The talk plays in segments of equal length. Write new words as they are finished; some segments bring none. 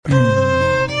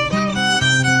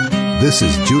This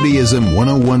is Judaism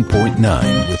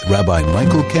 101.9 with Rabbi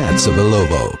Michael Katz of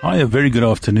Ilovo. Hi, a very good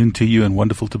afternoon to you, and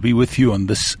wonderful to be with you on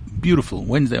this beautiful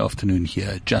Wednesday afternoon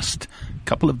here, just a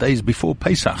couple of days before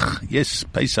Pesach. Yes,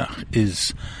 Pesach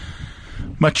is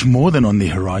much more than on the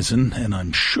horizon, and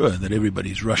I'm sure that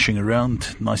everybody's rushing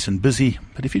around, nice and busy.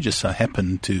 But if you just so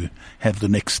happen to have the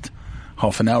next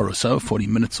half an hour or so, 40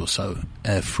 minutes or so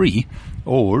free,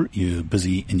 or you're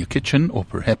busy in your kitchen, or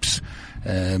perhaps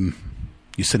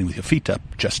you're sitting with your feet up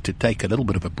just to take a little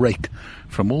bit of a break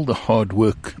from all the hard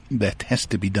work that has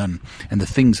to be done and the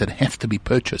things that have to be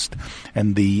purchased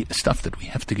and the stuff that we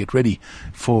have to get ready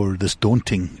for this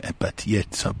daunting but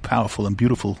yet so powerful and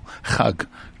beautiful Chag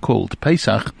called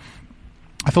Pesach,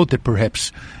 I thought that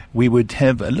perhaps we would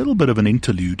have a little bit of an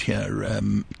interlude here,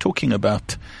 talking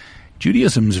about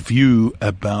Judaism's view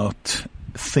about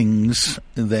things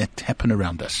that happen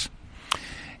around us.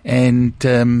 And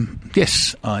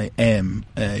yes, I am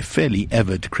a fairly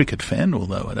avid cricket fan,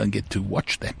 although I don't get to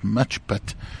watch that much,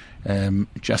 but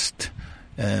just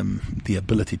the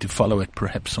ability to follow it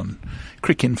perhaps on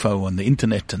Cricinfo on the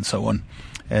internet and so on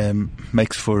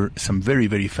makes for some very,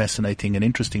 very fascinating and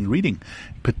interesting reading,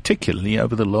 particularly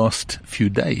over the last few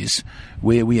days,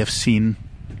 where we have seen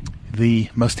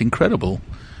the most incredible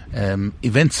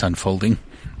events unfolding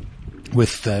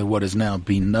with what has now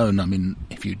been known. I mean,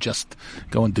 if you just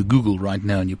go onto Google right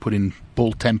now and you put in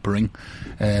ball tampering,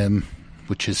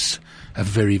 which is a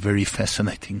very, very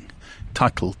fascinating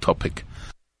topic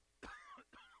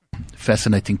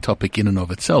in and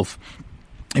of itself.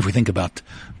 If we think about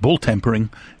ball tampering,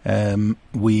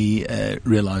 we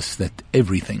realize that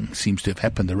everything seems to have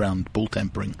happened around ball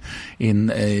tampering in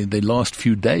the last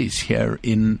few days here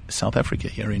in South Africa,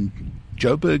 here in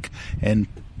Joburg, and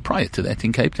prior to that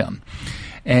in Cape Town.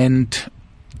 And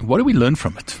what do we learn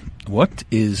from it? What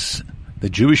is the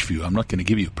Jewish view? I'm not going to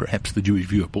give you perhaps the Jewish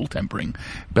view of ball tampering,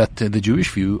 but the Jewish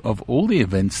view of all the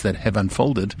events that have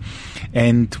unfolded,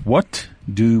 and what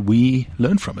do we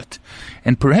learn from it?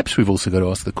 And perhaps we've also got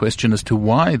to ask the question as to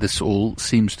why this all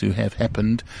seems to have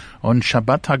happened on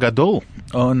Shabbat HaGadol,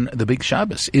 on the big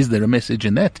Shabbos. Is there a message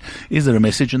in that? Is there a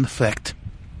message in the fact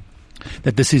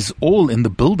that this is all in the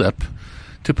build-up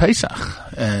to Pesach?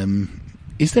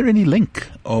 Is there any link?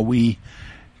 Are we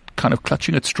kind of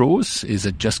clutching at straws? Is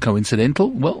it just coincidental?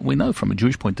 Well, we know from a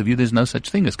Jewish point of view there's no such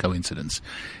thing as coincidence.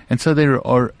 And so there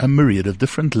are a myriad of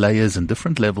different layers and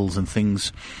different levels and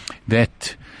things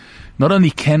that not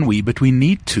only can we, but we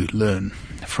need to learn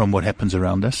from what happens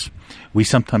around us. We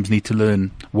sometimes need to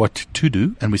learn what to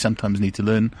do, and we sometimes need to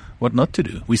learn what not to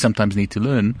do. We sometimes need to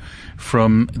learn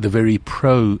from the very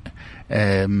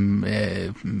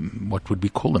what would we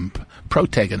call them?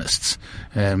 Protagonists,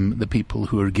 the people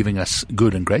who are giving us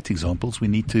good and great examples. We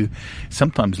need to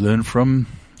sometimes learn from,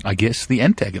 I guess, the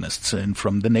antagonists and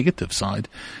from the negative side,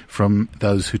 from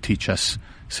those who teach us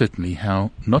certainly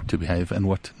how not to behave and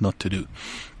what not to do.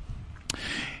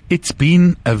 It's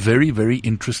been a very, very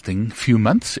interesting few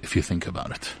months, if you think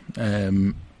about it.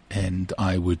 And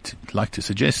I would like to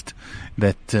suggest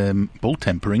that ball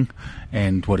tampering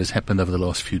and what has happened over the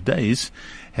last few days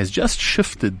has just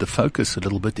shifted the focus a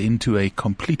little bit into a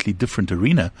completely different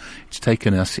arena. It's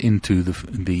taken us into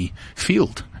the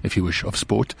field, if you wish, of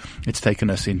sport. It's taken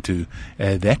us into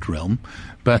that realm.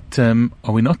 But are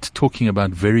we not talking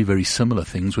about very, very similar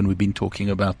things when we've been talking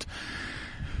about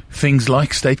things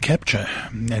like state capture,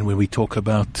 and when we talk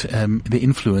about the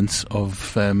influence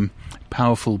of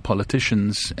powerful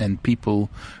politicians and people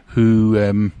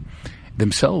who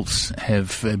themselves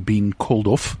have been called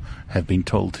off, have been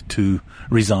told to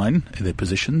resign their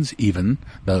positions, even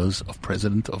those of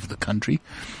president of the country,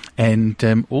 and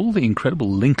all the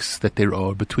incredible links that there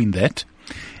are between that.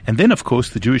 And then, of course,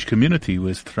 the Jewish community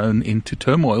was thrown into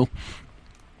turmoil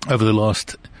over the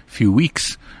last few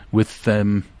weeks with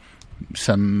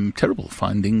some terrible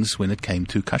findings when it came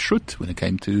to kashrut, when it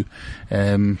came to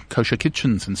kosher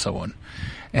kitchens and so on.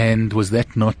 And was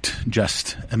that not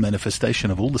just a manifestation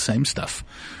of all the same stuff?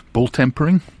 Ball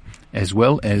tampering, as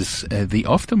well as the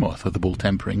aftermath of the ball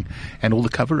tampering and all the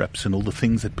cover-ups and all the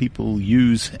things that people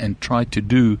use and try to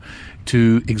do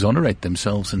to exonerate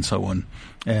themselves and so on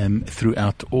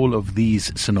throughout all of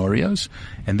these scenarios.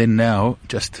 And then now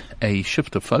just a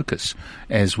shift of focus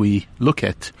as we look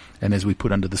at and as we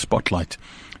put under the spotlight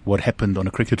what happened on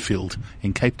a cricket field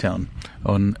in Cape Town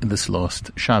on this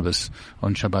last Shabbos,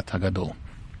 on Shabbat HaGadol.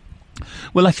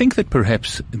 Well, I think that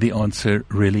perhaps the answer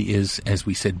really is, as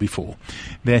we said before,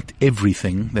 that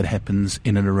everything that happens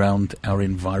in and around our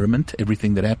environment,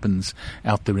 everything that happens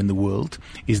out there in the world,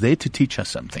 is there to teach us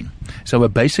something. So a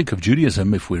basic of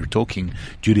Judaism, if we're talking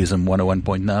Judaism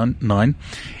 101.9,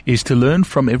 is to learn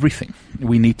from everything.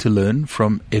 We need to learn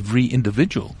from every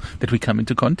individual that we come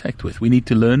into contact with. We need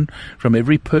to learn from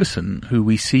every person who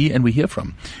we see and we hear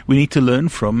from. We need to learn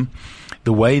from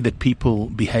the way that people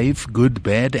behave, good,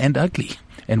 bad, and ugly.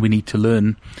 And we need to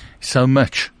learn so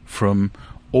much from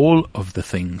all of the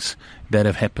things that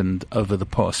have happened over the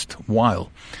past while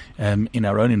in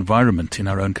our own environment, in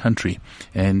our own country,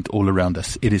 and all around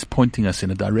us. It is pointing us in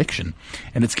a direction,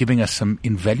 and it's giving us some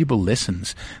invaluable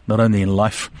lessons, not only in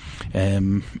life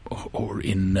or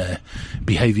in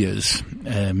behaviors,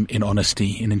 in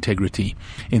honesty, in integrity,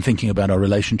 in thinking about our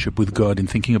relationship with God, in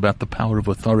thinking about the power of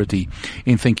authority,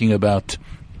 in thinking about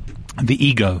the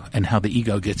ego and how the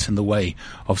ego gets in the way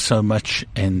of so much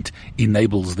and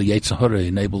enables the Yetzer Hara,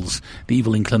 enables the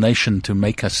evil inclination to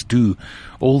make us do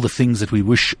all the things that we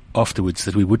wish afterwards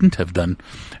that we wouldn't have done.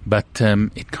 But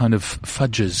it kind of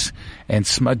fudges and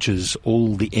smudges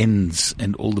all the ends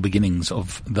and all the beginnings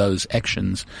of those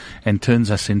actions and turns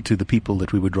us into the people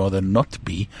that we would rather not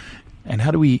be. And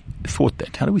how do we thwart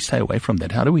that? How do we stay away from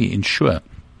that? How do we ensure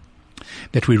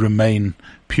that we remain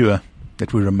pure,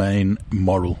 that we remain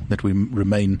moral, that we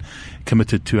remain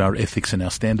committed to our ethics and our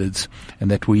standards,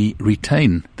 and that we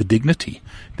retain the dignity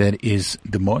that is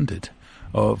demanded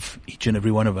of each and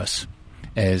every one of us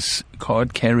as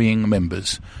card-carrying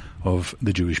members of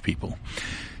the Jewish people.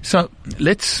 So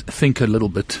let's think a little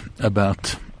bit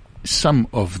about some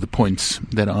of the points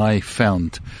that I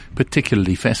found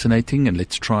particularly fascinating, and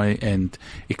let's try and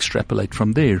extrapolate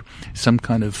from there some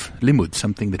kind of limud,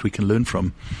 something that we can learn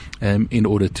from in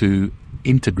order to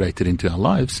integrate it into our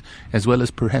lives, as well as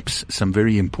perhaps some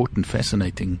very important,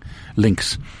 fascinating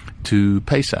links to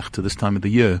Pesach, to this time of the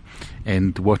year,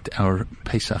 and what our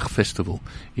Pesach festival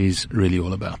is really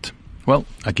all about. Well,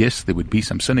 I guess there would be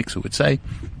some cynics who would say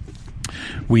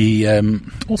we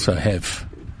also have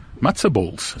matzah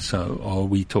balls. So are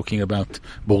we talking about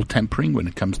ball tampering when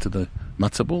it comes to the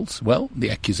matzah balls? Well,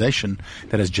 the accusation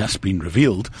that has just been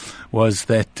revealed was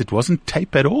that it wasn't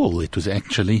tape at all. It was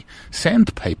actually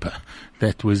sandpaper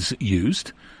that was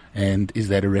used. And is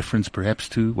that a reference perhaps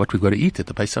to what we've got to eat at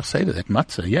the Pesach Seder, that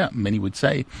matzah? Yeah, many would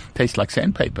say tastes like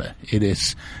sandpaper. It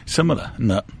is similar.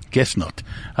 No, guess not.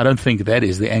 I don't think that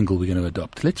is the angle we're going to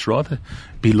adopt. Let's rather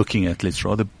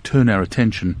turn our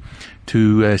attention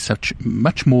to such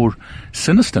much more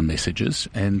sinister messages,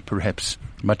 and perhaps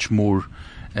much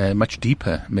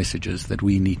deeper messages that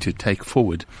we need to take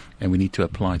forward and we need to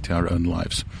apply to our own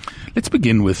lives. Let's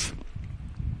begin with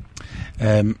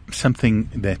something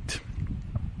that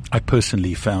I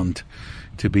personally found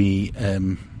to be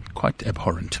quite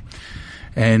abhorrent.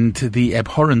 And the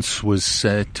abhorrence was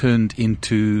turned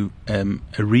into a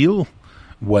real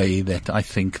way that I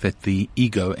think that the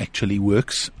ego actually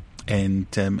works, and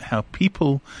how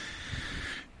people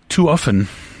too often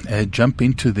jump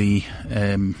into the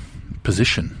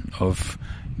position of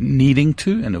needing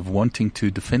to and of wanting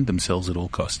to defend themselves at all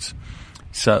costs.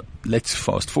 So let's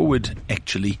fast forward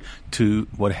actually to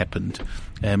what happened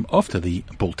after the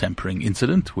ball tampering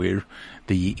incident, where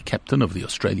the captain of the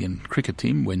Australian cricket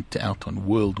team went out on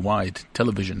worldwide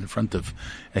television in front of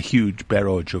a huge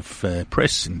barrage of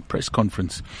press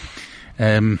conference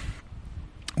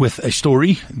with a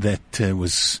story that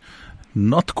was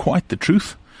not quite the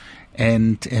truth.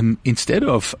 And instead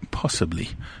of possibly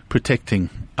protecting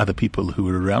other people who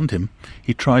were around him,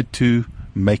 he tried to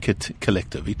make it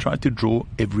collective. He tried to draw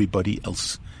everybody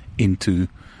else into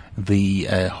the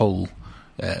whole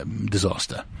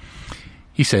disaster.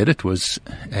 He said it was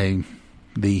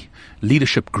the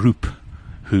leadership group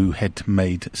who had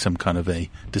made some kind of a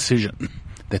decision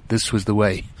that this was the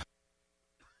way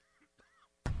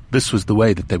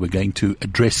that they were going to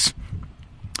address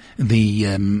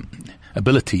the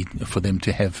ability for them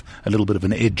to have a little bit of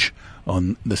an edge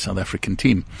on the South African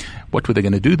team. What were they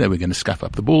going to do? They were going to scuff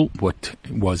up the ball. What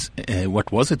was it?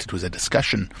 It was a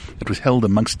discussion that was held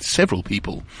amongst several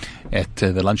people at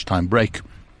the lunchtime break,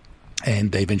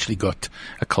 and they eventually got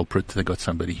a culprit. They got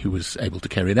somebody who was able to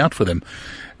carry it out for them.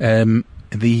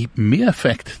 The mere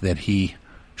fact that he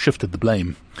shifted the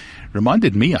blame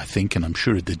reminded me, I think, and I'm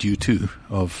sure it did you too,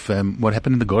 of what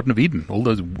happened in the Garden of Eden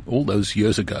all those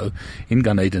years ago in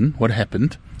Gan Eden. What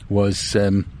happened was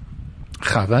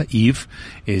Chava, Eve,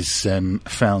 is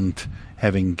found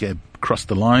having crossed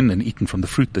the line and eaten from the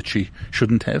fruit that she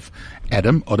shouldn't have.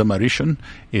 Adam Arishon,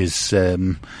 is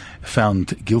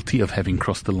found guilty of having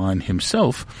crossed the line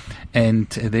himself, and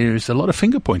there's a lot of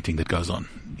finger pointing that goes on.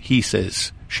 He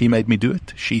says, she made me do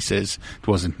it. She says, it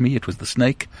wasn't me, it was the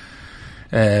snake.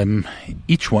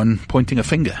 Each one pointing a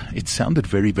finger. It sounded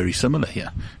very, very similar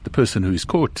here. The person who is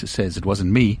caught says, it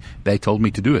wasn't me, they told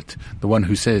me to do it. The one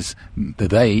who says, the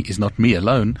they is not me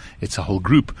alone, it's a whole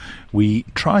group. We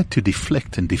try to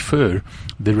deflect and defer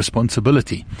the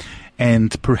responsibility.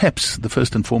 And perhaps the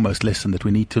first and foremost lesson that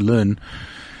we need to learn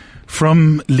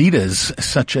from leaders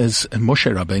such as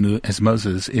Moshe Rabbeinu, as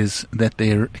Moses, is that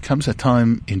there comes a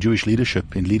time in Jewish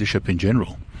leadership, in leadership in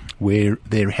general, where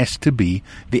there has to be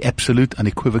the absolute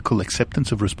unequivocal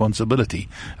acceptance of responsibility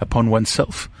upon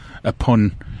oneself,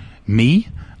 upon me.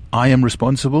 I am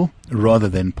responsible, rather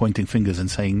than pointing fingers and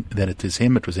saying that it is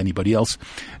him, it was anybody else.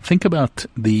 Think about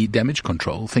the damage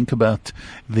control. Think about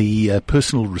the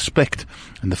personal respect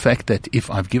and the fact that if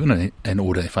I've given an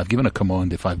order, if I've given a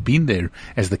command, if I've been there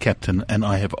as the captain and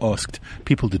I have asked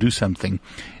people to do something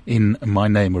in my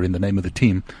name or in the name of the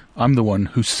team, I'm the one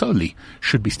who solely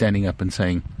should be standing up and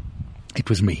saying, it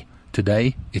was me.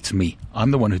 Today, it's me.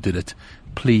 I'm the one who did it.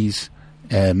 Please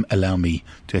allow me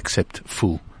to accept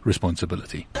full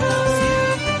responsibility.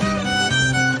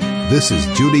 This is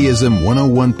Judaism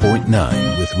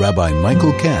 101.9 with Rabbi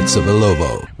Michael Katz of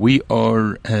Ilovo. We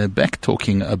are back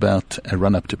talking about a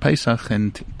run-up to Pesach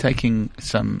and taking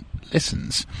some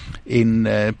lessons in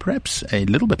perhaps a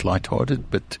little bit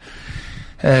lighthearted, but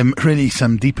really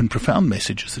some deep and profound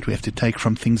messages that we have to take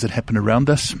from things that happen around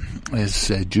us.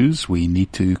 As Jews, we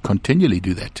need to continually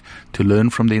do that, to learn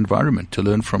from the environment, to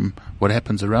learn from what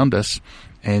happens around us,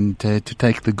 and to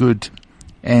take the good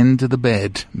and the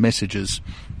bad messages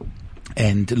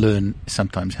and learn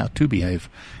sometimes how to behave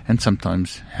and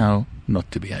sometimes how not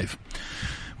to behave.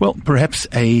 Well, perhaps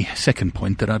a second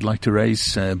point that I'd like to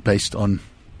raise based on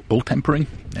ball tampering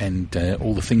and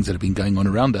all the things that have been going on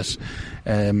around us,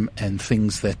 and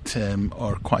things that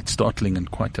are quite startling and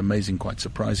quite amazing, quite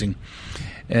surprising,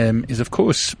 is of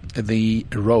course the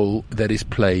role that is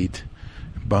played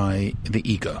by the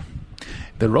ego.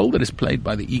 The role that is played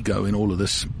by the ego in all of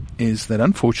this is that,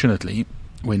 unfortunately,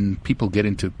 when people get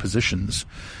into positions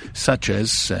such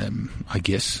as, I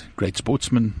guess, great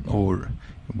sportsmen, or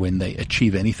when they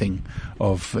achieve anything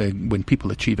of, when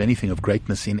people achieve anything of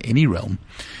greatness in any realm,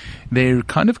 there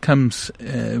kind of comes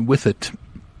with it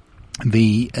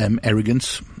the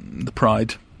arrogance, the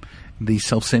pride, the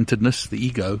self-centeredness, the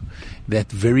ego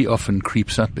that very often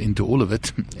creeps up into all of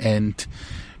it, and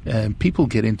people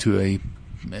get into a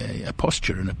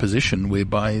posture and a position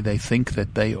whereby they think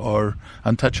that they are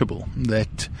untouchable,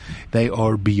 that they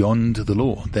are beyond the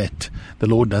law, that the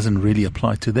law doesn't really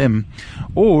apply to them,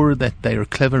 or that they are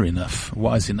clever enough,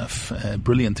 wise enough,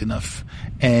 brilliant enough,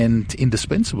 and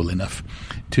indispensable enough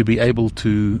to be able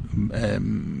to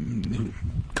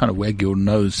kind of wag your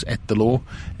nose at the law,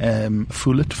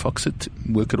 fool it, fox it,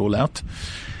 work it all out.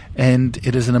 And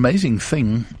it is an amazing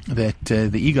thing that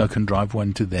the ego can drive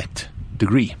one to that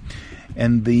degree.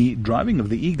 And the driving of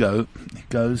the ego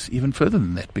goes even further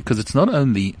than that, because it's not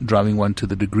only driving one to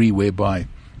the degree whereby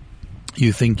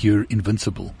you think you're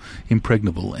invincible,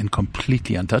 impregnable, and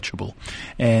completely untouchable,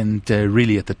 and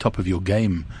really at the top of your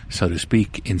game, so to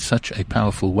speak, in such a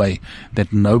powerful way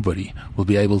that nobody will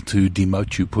be able to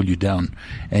demote you, pull you down,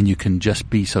 and you can just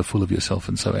be so full of yourself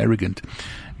and so arrogant.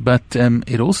 But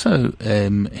it also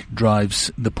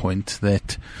drives the point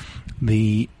that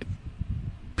the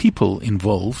people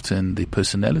involved and the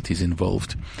personalities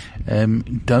involved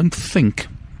don't think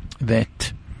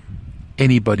that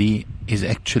anybody is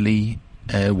actually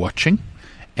watching,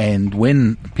 and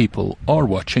when people are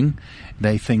watching,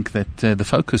 they think that the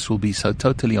focus will be so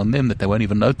totally on them that they won't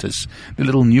even notice the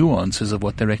little nuances of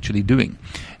what they're actually doing.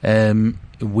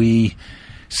 We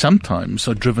sometimes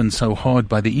are driven so hard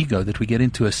by the ego that we get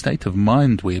into a state of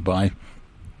mind whereby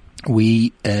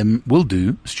we will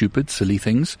do stupid, silly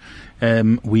things.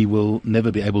 We will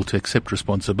never be able to accept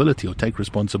responsibility or take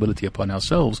responsibility upon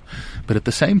ourselves. But at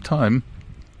the same time,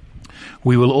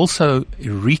 we will also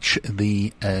reach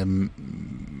the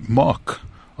mark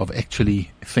of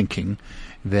actually thinking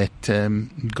that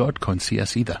God can't see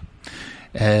us either.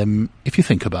 If you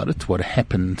think about it, what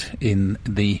happened in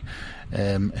the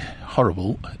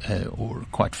horrible or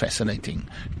quite fascinating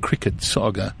cricket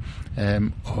saga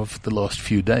of the last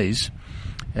few days,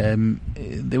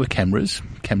 there were cameras.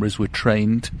 Cameras were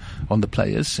trained on the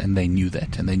players, and they knew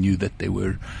that. And they knew that there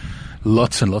were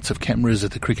lots and lots of cameras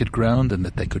at the cricket ground, and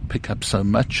that they could pick up so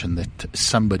much, and that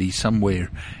somebody somewhere,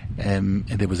 and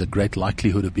there was a great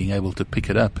likelihood of being able to pick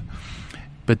it up.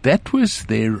 But that was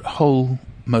their whole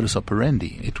modus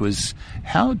operandi. It was,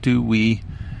 how do we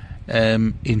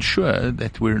ensure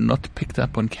that we're not picked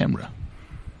up on camera?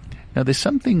 Now, there's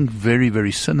something very,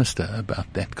 very sinister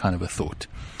about that kind of a thought.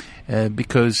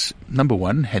 Because, number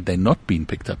one, had they not been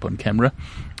picked up on camera,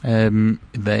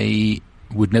 they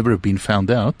would never have been found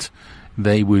out.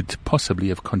 They would possibly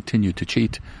have continued to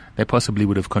cheat. They possibly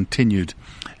would have continued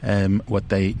what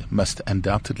they must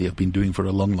undoubtedly have been doing for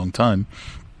a long, long time,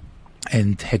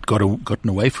 and had gotten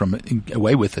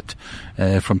away with it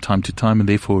from time to time, and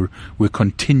therefore were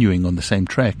continuing on the same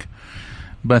track.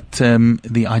 But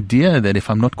the idea that if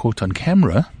I'm not caught on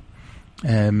camera,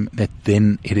 that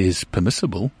then it is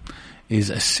permissible,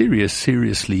 is a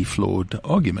seriously flawed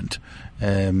argument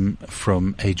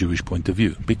from a Jewish point of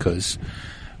view, because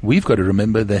we've got to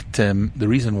remember that the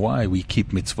reason why we keep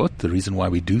mitzvot, the reason why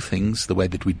we do things the way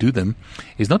that we do them,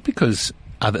 is not because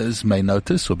others may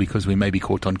notice, or because we may be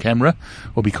caught on camera,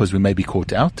 or because we may be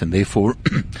caught out, and therefore,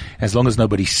 as long as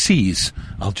nobody sees,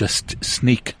 I'll just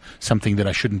sneak something that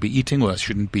I shouldn't be eating or I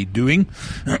shouldn't be doing.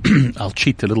 I'll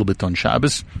cheat a little bit on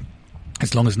Shabbos,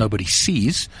 as long as nobody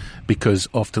sees, because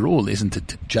after all, isn't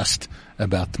it just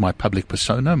about my public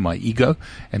persona, my ego,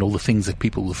 and all the things that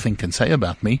people will think and say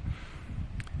about me?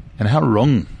 And how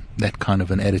wrong that kind of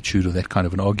an attitude or that kind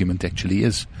of an argument actually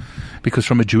is. Because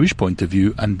from a Jewish point of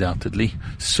view, undoubtedly,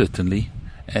 certainly,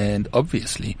 and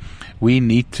obviously, we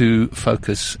need to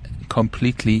focus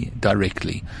completely,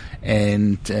 directly,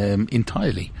 and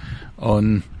entirely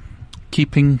on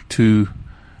keeping to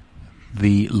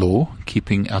the law,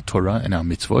 keeping our Torah and our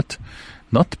mitzvot,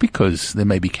 not because there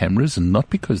may be cameras, and not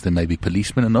because there may be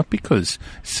policemen, and not because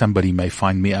somebody may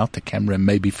find me out, the camera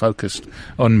may be focused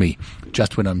on me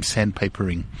just when I'm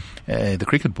sandpapering the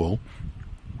cricket ball.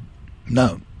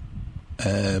 No.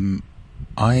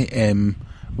 I am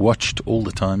watched all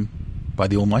the time by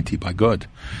the Almighty, by God.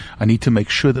 I need to make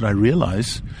sure that I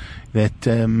realize that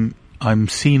I'm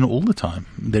seen all the time.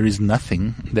 There is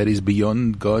nothing that is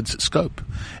beyond God's scope.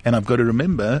 And I've got to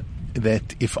remember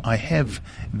that if I have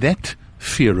that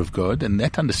fear of God and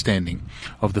that understanding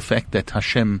of the fact that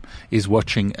Hashem is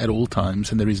watching at all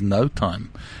times, and there is no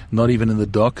time, not even in the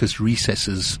darkest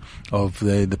recesses of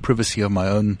the privacy of my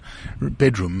own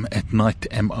bedroom at night,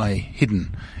 am I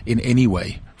hidden in any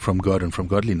way from God and from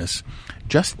godliness.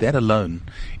 Just that alone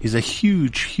is a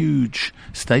huge, huge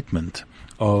statement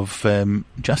of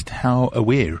just how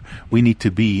aware we need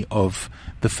to be of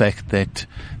the fact that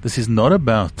this is not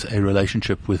about a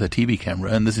relationship with a TV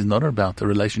camera, and this is not about a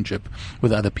relationship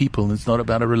with other people, and it's not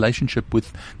about a relationship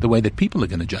with the way that people are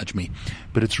going to judge me,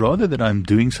 but it's rather that I'm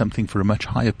doing something for a much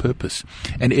higher purpose.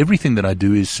 And everything that I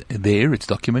do is there, it's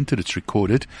documented, it's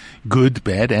recorded, good,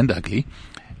 bad, and ugly,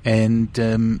 and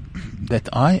that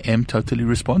I am totally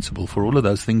responsible for all of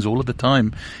those things all of the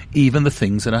time, even the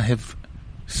things that I have,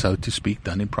 so to speak,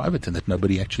 done in private and that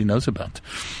nobody actually knows about.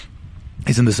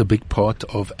 Isn't this a big part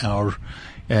of our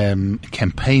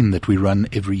campaign that we run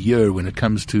every year when it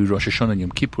comes to Rosh Hashanah and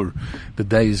Yom Kippur, the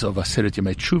days of Aseret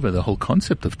Yemei Tshuva? The whole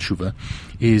concept of Tshuva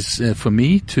is for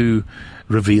me to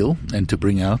reveal and to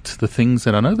bring out the things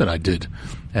that I know that I did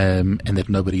and that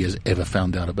nobody has ever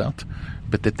found out about.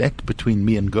 But that between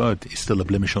me and God is still a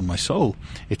blemish on my soul.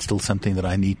 It's still something that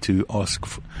I need to ask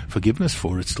forgiveness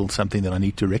for. It's still something that I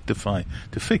need to rectify,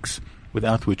 to fix,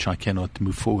 without which I cannot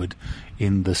move forward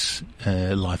in this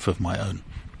life of my own.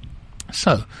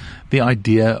 So, the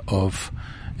idea of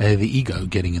the ego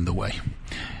getting in the way.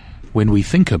 When we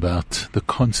think about the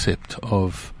concept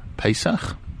of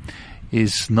Pesach,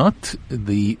 is not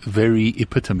the very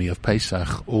epitome of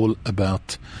Pesach all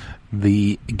about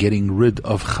the getting rid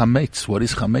of chametz. What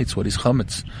is chametz? What is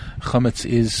chametz? Chametz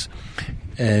is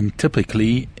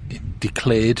typically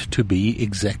declared to be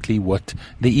exactly what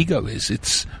the ego is.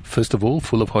 It's, first of all,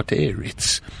 full of hot air.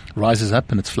 It rises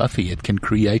up and it's fluffy. It can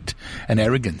create an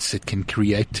arrogance. It can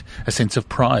create a sense of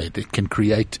pride. It can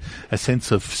create a sense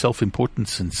of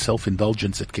self-importance and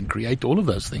self-indulgence. It can create all of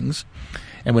those things.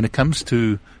 And when it comes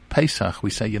to Pesach, we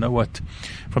say, you know what,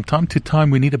 from time to time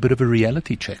we need a bit of a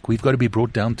reality check. We've got to be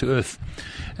brought down to earth.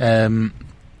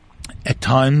 At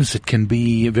times it can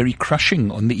be very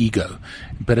crushing on the ego,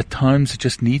 but at times it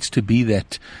just needs to be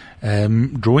that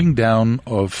drawing down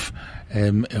of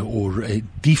or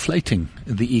deflating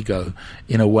the ego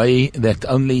in a way that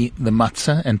only the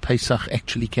matzah and Pesach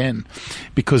actually can.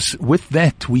 Because with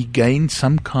that we gain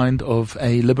some kind of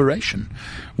a liberation.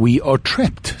 We are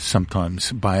trapped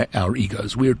sometimes by our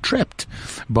egos. We are trapped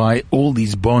by all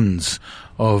these bonds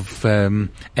of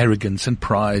arrogance and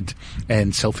pride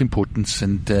and self-importance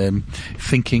and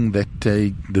thinking that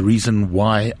the reason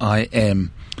why I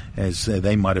am as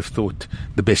they might have thought,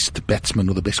 the best batsman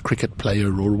or the best cricket player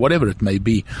or whatever it may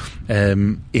be,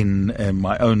 in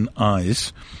my own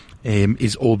eyes,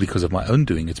 is all because of my own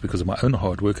doing. It's because of my own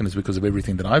hard work, and it's because of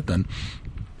everything that I've done.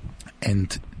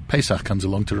 And Pesach comes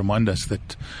along to remind us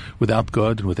that without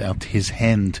God and without His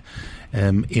hand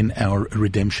in our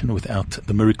redemption, without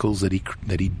the miracles that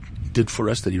He did for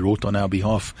us, that He wrought on our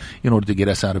behalf in order to get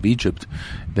us out of Egypt,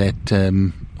 that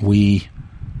we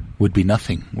would be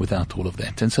nothing without all of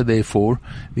that. And so therefore,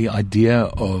 the idea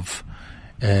of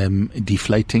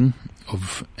deflating,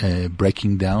 of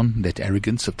breaking down that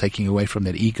arrogance, of taking away from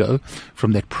that ego,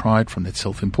 from that pride, from that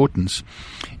self-importance,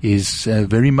 is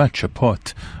very much a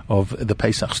part of the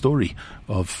Pesach story,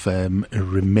 of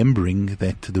remembering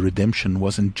that the redemption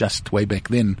wasn't just way back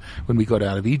then when we got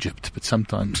out of Egypt, but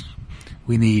sometimes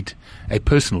we need a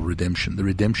personal redemption, the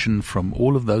redemption from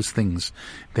all of those things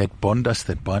that bond us,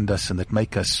 that bind us, and that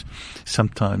make us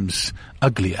sometimes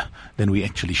uglier than we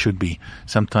actually should be,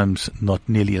 sometimes not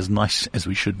nearly as nice as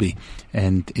we should be.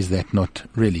 And is that not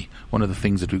really one of the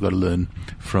things that we've got to learn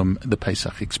from the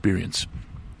Pesach experience?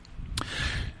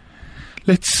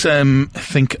 Let's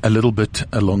think a little bit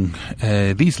along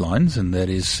these lines, and that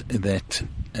is that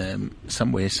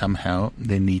somewhere, somehow,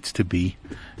 there needs to be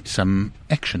some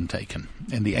action taken.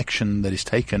 And the action that is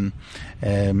taken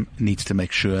needs to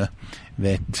make sure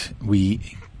that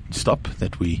we stop,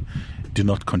 that we do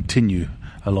not continue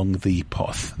along the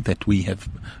path that we have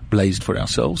blazed for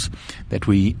ourselves, that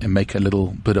we make a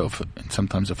little bit of,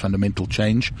 sometimes a fundamental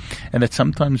change, and that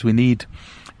sometimes we need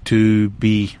to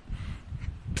be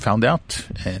found out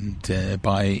and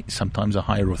by sometimes a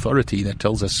higher authority that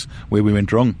tells us where we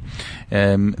went wrong,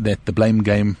 that the blame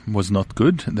game was not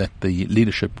good, that the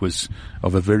leadership was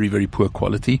of a very, very poor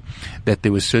quality, that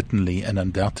there was certainly and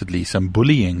undoubtedly some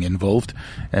bullying involved,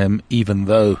 even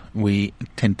though we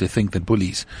tend to think that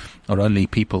bullies are only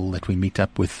people that we meet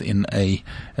up with in a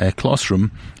classroom.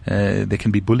 There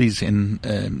can be bullies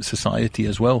in society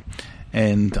as well.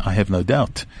 And I have no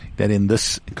doubt that in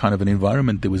this kind of an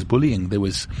environment there was bullying. There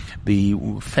was the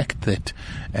fact that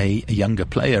a younger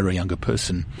player, a younger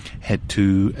person, had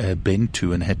to bend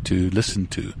to and had to listen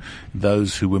to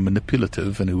those who were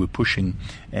manipulative and who were pushing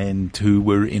and who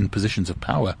were in positions of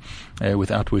power,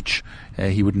 without which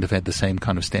he wouldn't have had the same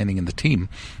kind of standing in the team.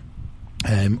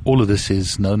 All of this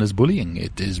is known as bullying.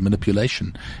 It is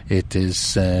manipulation. It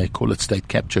is, call it state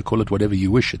capture, call it whatever you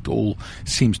wish. It all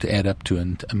seems to add up to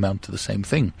and amount to the same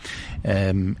thing.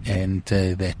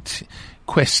 That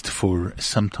quest for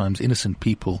sometimes innocent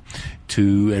people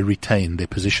to retain their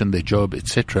position, their job,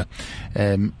 etc.,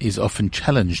 is often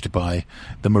challenged by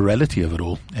the morality of it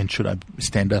all. And should I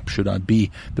stand up? Should I be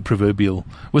the proverbial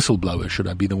whistleblower? Should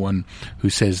I be the one who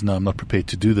says, no, I'm not prepared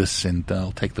to do this and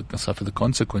I'll suffer the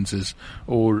consequences?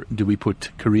 Or do we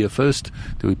put career first?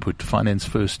 Do we put finance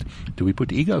first? Do we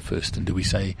put ego first? And do we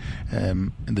say,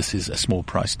 this is a small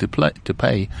price to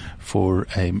pay for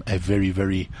a very,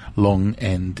 very long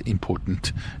and important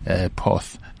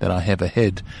path that I have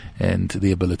ahead, and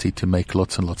the ability to make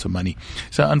lots and lots of money.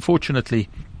 So unfortunately,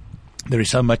 there is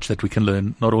so much that we can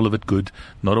learn, not all of it good,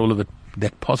 not all of it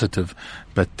that positive,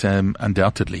 but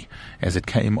undoubtedly, as it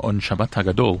came on Shabbat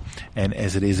HaGadol, and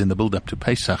as it is in the build-up to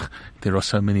Pesach, there are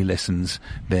so many lessons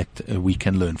that we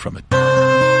can learn from it.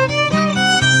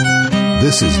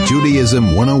 This is Judaism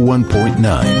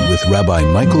 101.9 with Rabbi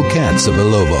Michael Katz of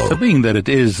Ilovo. So being that it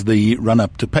is the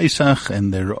run-up to Pesach,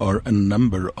 and there are a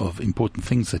number of important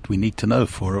things that we need to know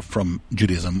from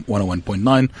Judaism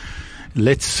 101.9,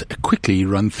 let's quickly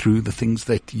run through the things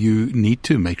that you need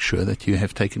to make sure that you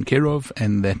have taken care of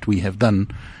and that we have done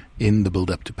in the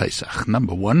build-up to Pesach.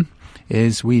 Number one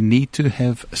is we need to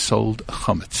have sold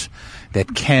chametz.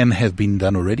 That can have been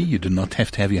done already. You do not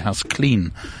have to have your house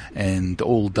clean and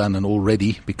all done and all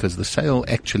ready, because the sale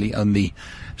actually only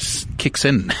kicks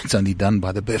in. It's only done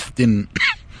by the Beth Din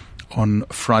on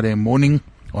Friday morning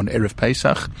on Erev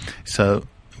Pesach. So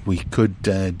we could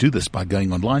do this by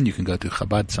going online. You can go to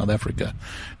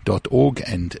ChabadSouthAfrica.org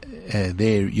and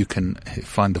there you can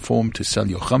find the form to sell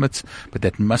your chametz, but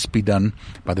that must be done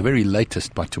by the very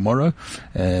latest by tomorrow,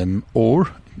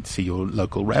 or see your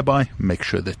local rabbi, make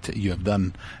sure that you have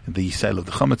done the sale of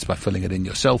the chametz by filling it in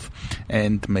yourself,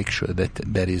 and make sure that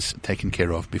that is taken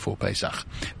care of before Pesach.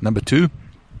 Number two,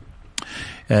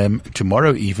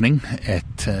 tomorrow evening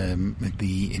at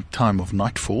the time of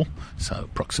nightfall, so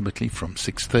approximately from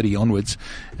 6:30 onwards,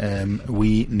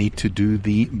 we need to do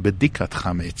the bedikat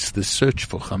chametz, the search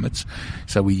for chametz.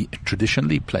 So we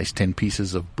traditionally place 10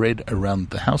 pieces of bread around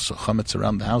the house, or chametz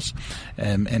around the house,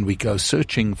 and we go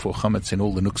searching for chametz in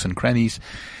all the nooks and crannies.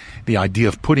 the idea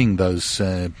of putting those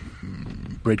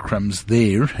breadcrumbs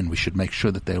there, and we should make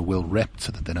sure that they're well wrapped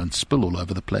so that they don't spill all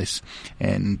over the place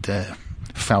and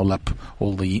foul up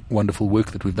all the wonderful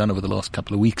work that we've done over the last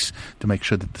couple of weeks to make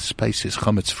sure that the space is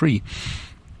chametz free,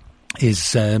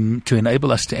 is to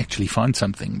enable us to actually find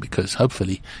something, because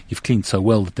hopefully you've cleaned so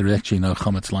well that there's actually no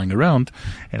chametz lying around,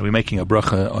 and we're making a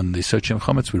bracha on the searching of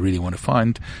chametz we really want to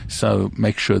find. So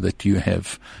make sure that you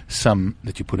have some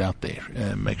that you put out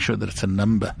there. Make sure that it's a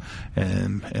number,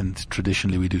 and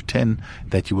traditionally we do 10,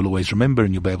 that you will always remember,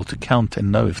 and you'll be able to count and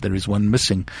know if there is one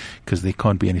missing, because there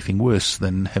can't be anything worse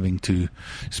than having to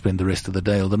spend the rest of the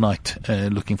day or the night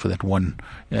looking for that one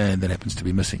that happens to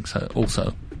be missing. So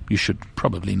also you should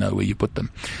probably know where you put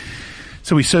them.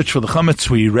 So we search for the chametz,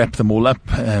 we wrap them all up.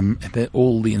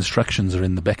 All the instructions are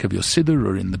in the back of your siddur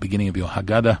or in the beginning of your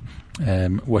Haggadah.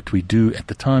 What we do at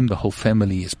the time, the whole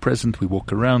family is present. We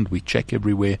walk around, we check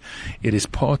everywhere. It is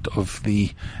part of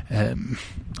the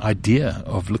idea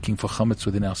of looking for chametz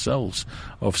within ourselves,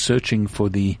 of searching for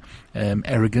the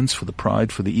arrogance, for the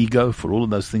pride, for the ego, for all of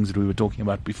those things that we were talking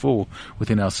about before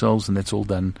within ourselves, and that's all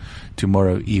done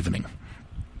tomorrow evening.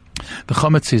 The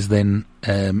chametz is then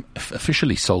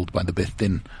officially sold by the Beth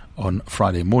Din on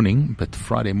Friday morning, but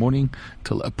Friday morning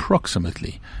till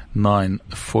approximately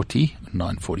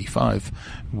 9:45,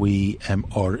 we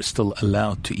are still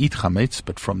allowed to eat chametz,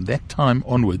 but from that time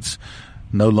onwards,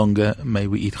 no longer may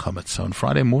we eat chametz. So on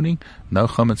Friday morning, no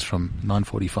chametz from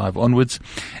 9:45 onwards,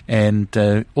 and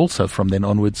also from then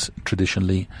onwards,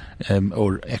 traditionally,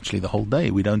 or actually the whole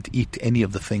day, we don't eat any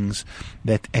of the things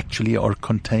that actually are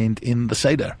contained in the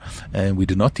Seder. We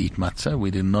do not eat matzah,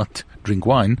 we do not drink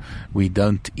wine, we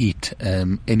don't eat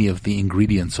any of the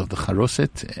ingredients of the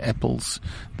charoset, apples,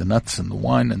 the nuts and the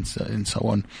wine and so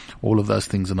on. All of those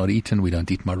things are not eaten. We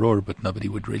don't eat maror, but nobody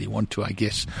would really want to, I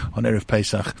guess, on Erev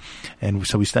Pesach. And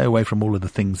so we stay away from all of the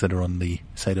things that are on the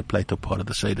Seder plate or part of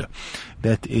the Seder.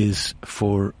 That is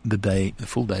for the day, the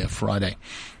full day of Friday.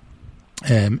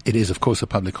 It is, of course, a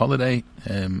public holiday.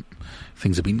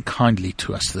 Things have been kindly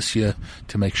to us this year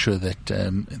to make sure that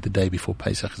the day before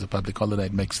Pesach is a public holiday.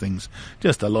 It makes things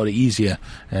just a lot easier.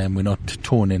 We're not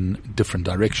torn in different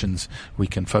directions. We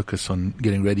can focus on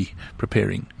getting ready,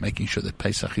 preparing, making sure that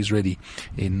Pesach is ready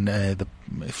in the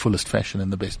fullest fashion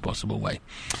and the best possible way.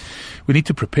 We need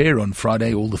to prepare on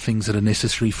Friday all the things that are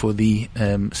necessary for the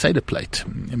Seder plate,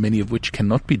 many of which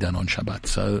cannot be done on Shabbat.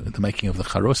 So the making of the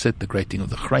charoset, the grating of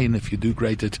the chrein, if you do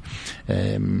grate it,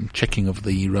 checking of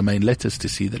the romaine lettuce to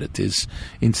see that it is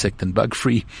insect and bug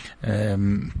free,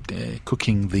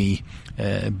 cooking the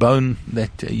bone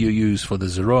that you use for the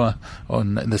zeroah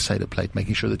on the Seder plate,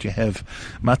 making sure that you have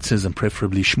matzahs, and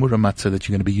preferably shmura matzah, that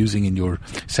you're going to be using in your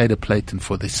Seder plate and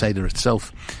for the Seder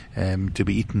itself, to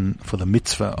be eaten for the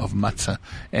mitzvah of matzah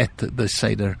at the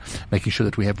Seder, making sure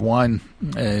that we have wine,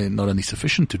 not only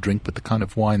sufficient to drink, but the kind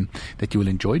of wine that you will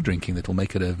enjoy drinking, that will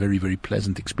make it a very, very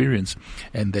pleasant experience,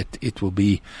 and that it will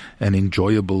be an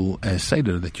enjoyable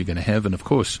Seder that you're going to have. And of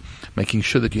course, making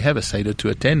sure that you have a Seder to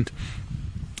attend.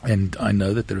 And I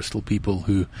know that there are still people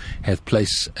who have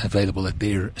place available at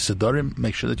their Sedorim.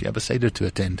 Make sure that you have a Seder to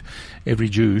attend. Every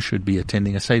Jew should be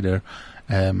attending a Seder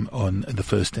on the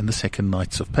first and the second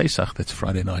nights of Pesach. That's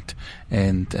Friday night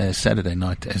and Saturday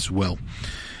night as well.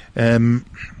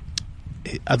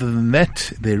 Other than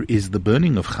that, there is the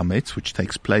burning of chametz, which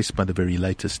takes place by the very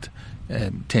latest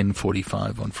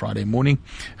 10:45 on Friday morning.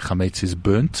 Chametz is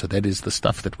burnt, so that is the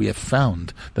stuff that we have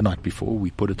found the night before.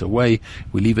 We put it away,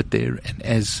 we leave it there, and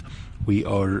as we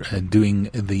are doing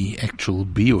the actual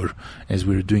biur, as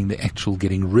we're doing the actual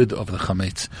getting rid of the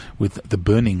chametz with the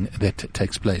burning that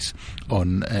takes place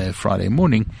on Friday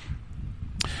morning,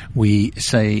 we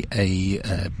say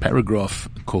a paragraph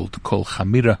called Kol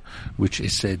Chamira, which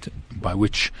is said, by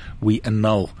which we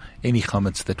annul any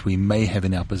chametz that we may have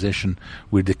in our possession.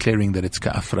 We're declaring that it's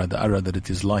ka'afra da'ara, that it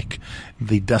is like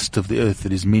the dust of the earth,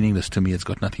 that is meaningless to me, it's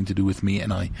got nothing to do with me,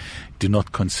 and I do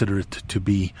not consider it to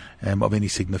be of any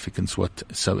significance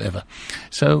whatsoever.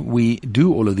 So we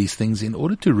do all of these things in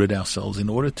order to rid ourselves, in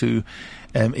order to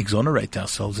exonerate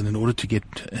ourselves, and in order to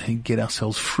get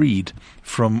ourselves freed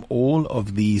from all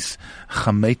of these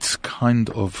chametz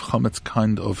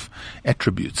kind of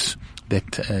attributes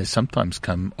that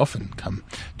often come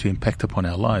to impact upon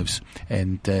our lives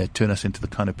and turn us into the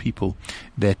kind of people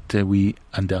that we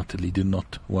undoubtedly do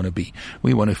not want to be.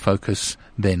 We want to focus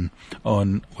then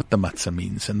on what the matzah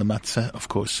means. And the matzah, of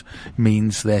course,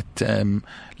 means that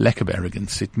lack of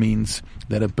arrogance. It means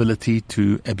that ability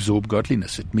to absorb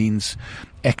godliness. It means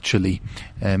actually,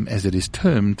 as it is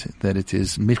termed, that it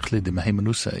is michle de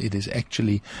mahemanusa. It is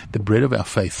actually the bread of our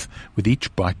faith with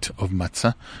each bite of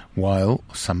matzah, while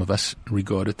some of us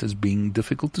regard it as being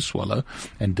difficult to swallow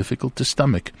and difficult to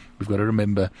stomach. We've got to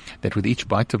remember that with each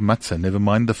bite of matzah, never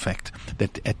mind the fact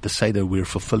that at the Seder we're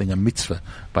fulfilling a mitzvah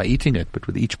by eating it, but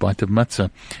with each bite of matzah,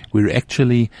 we're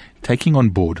actually taking on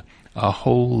board a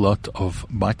whole lot of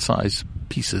bite-sized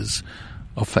pieces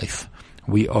of faith.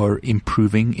 We are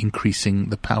increasing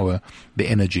the power, the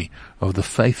energy of the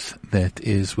faith that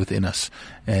is within us,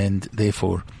 and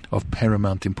therefore of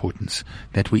paramount importance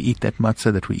that we eat that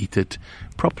matzah, that we eat it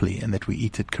properly, and that we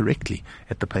eat it correctly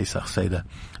at the Pesach Seder,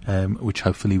 which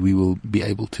hopefully we will be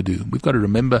able to do. We've got to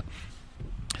remember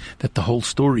that the whole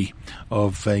story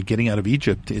of getting out of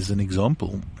Egypt is an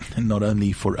example, not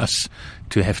only for us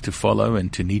to have to follow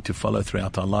and to need to follow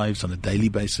throughout our lives on a daily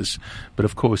basis, but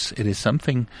of course it is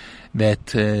something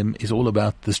that is all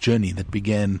about this journey that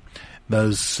began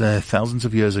those thousands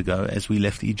of years ago as we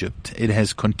left Egypt. It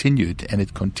has continued, and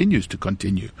it continues to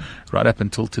continue right up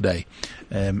until today,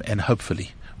 and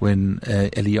hopefully when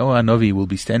Eliyahu Hanavi will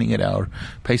be standing at our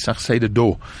Pesach Seder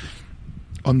door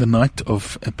on the night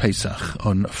of Pesach,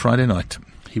 on Friday night,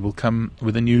 he will come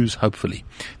with the news, hopefully,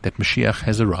 that Mashiach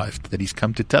has arrived, that he's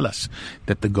come to tell us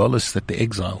that the Golus, that the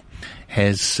exile,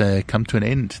 has come to an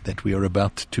end, that we are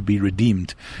about to be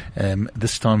redeemed,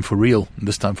 this time for real,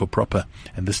 this time for proper,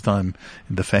 and this time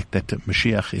the fact that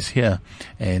Mashiach is here,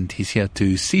 and he's here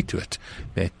to see to it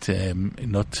that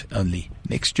not only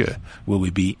next year will we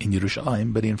be in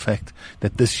Yerushalayim, but in fact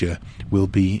that this year we'll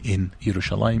be in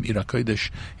Yerushalayim, Ir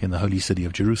HaKodesh, in the holy city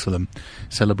of Jerusalem,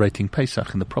 celebrating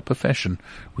Pesach in the proper fashion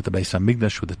with the Beis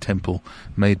HaMikdash, with the temple.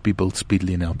 May it be built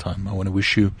speedily in our time. I want to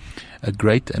wish you a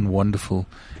great and wonderful,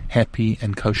 happy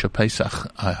and kosher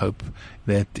Pesach. I hope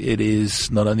that it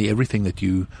is not only everything that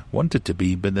you want it to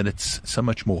be, but that it's so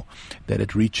much more, that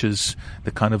it reaches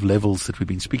the kind of levels that we've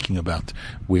been speaking about,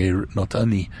 where not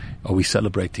only are we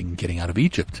celebrating getting out of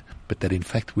Egypt, but that in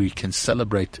fact we can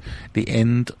celebrate the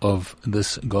end of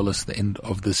this Golus, the end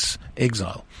of this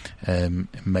exile.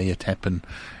 May it happen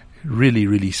really,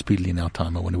 really speedily in our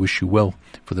time. I want to wish you well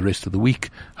for the rest of the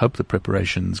week. Hope the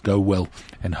preparations go well,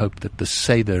 and hope that the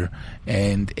Seder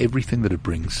and everything that it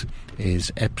brings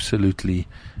is absolutely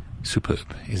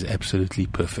superb, is absolutely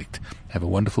perfect. Have a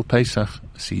wonderful Pesach.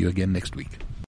 See you again next week.